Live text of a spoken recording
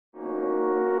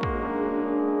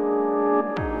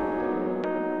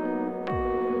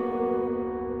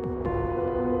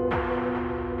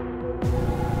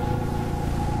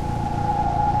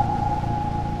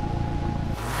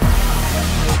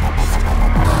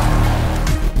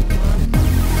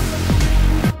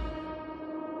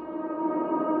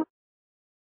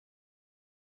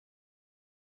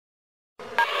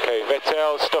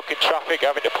traffic,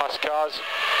 having to pass cars.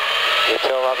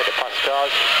 Vettel having to pass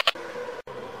cars.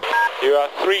 You are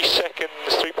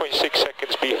 3.6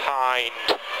 seconds behind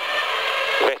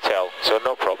Vettel, so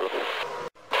no problem.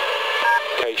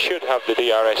 Okay, should have the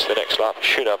DRS the next lap,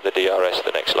 should have the DRS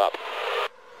the next lap.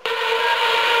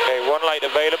 Okay, one light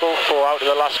available for out of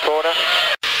the last corner.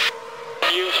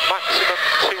 Use maximum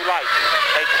 2 lights,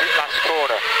 exit last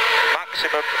corner.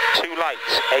 Maximum 2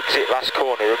 lights, exit last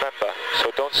corner, remember,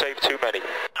 so don't save too many.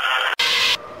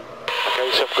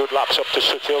 Okay, some good laps up to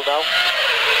Suthill now.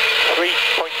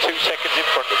 3.2 seconds in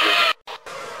front of you.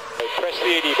 Okay, press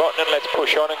the ED button and let's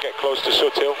push on and get close to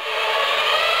Suthill.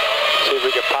 See if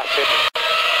we can pass him.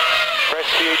 Press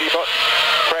the ED button,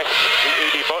 press the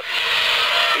ED button,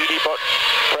 ED button,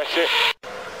 press it.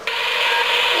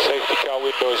 Safety car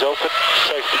window is open,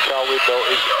 safety car window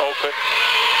is open.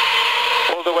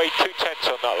 Pulled away 2 tenths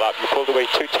on that lap, you pulled away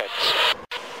 2 tenths.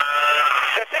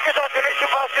 The ticket dat je niet zo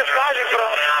vast is naar in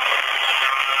front.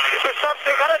 Je bestaat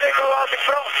zich aan het go out in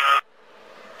front.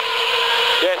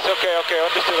 Yes, okay,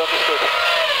 understood.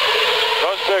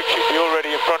 Rosberg should be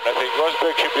already in front, I think.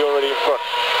 Rosberg should be already in front.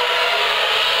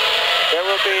 There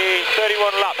will be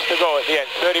 31 laps to go at the end.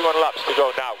 31 laps to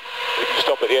go now. We can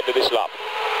stop at the end of this lap.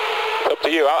 It's up to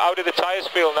you. How do the tyres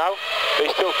feel now? They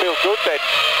still feel good then?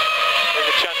 There's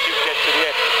a chance you can get to the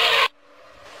end.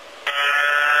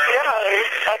 Yeah,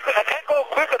 I can't go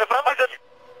quicker. The problem is that...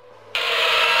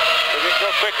 If you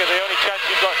go quicker, the only chance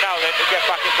you've got now then to get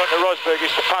back in front of Rosberg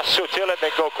is to pass Suthill and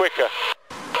then go quicker.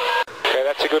 Okay,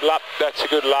 that's a good lap,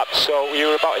 So you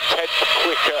were about a tenth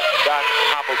quicker than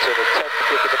Hamilton, a tenth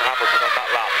quicker than Hamilton on that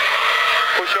lap.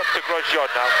 Push up to Grosjean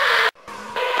now.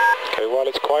 Okay, while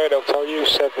it's quiet, I'll tell you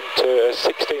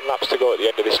 16 laps to go at the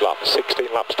end of this lap.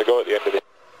 16 laps to go at the end of this.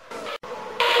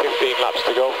 15 laps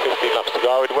to go, 15 laps to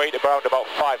go. I would wait around about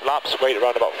 5 laps,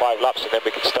 and then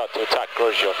we can start to attack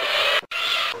Grosjean.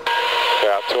 Okay,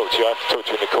 I have to talk to you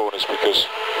in the corners because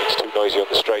it's too noisy on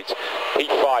the straights.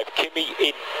 P5, Kimi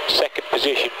in second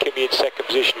position,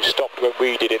 who stopped when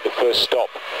we did in the first stop,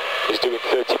 is doing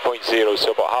 30.0,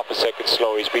 so about half a second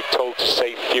slower. He's been told to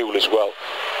save fuel as well.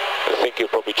 I think he'll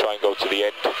probably try and go to the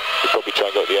end.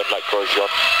 Like Grosjean.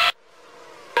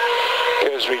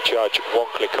 Kerr's recharge, 1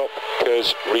 click up.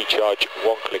 Kerr's recharge,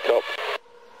 1 click up.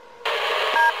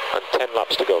 And 10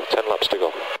 laps to go,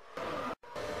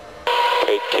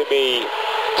 Okay, Kimi,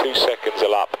 2 seconds a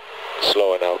lap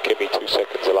slower now. Kimi, 2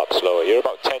 seconds a lap slower. You're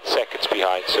about 10 seconds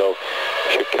behind, so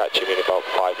you should catch him in about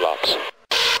 5 laps.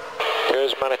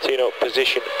 Kerr's Manatino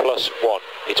position +1.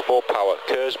 It's more power.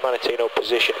 Kerr's Manatino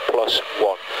position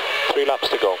 +1. 3 laps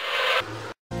to go.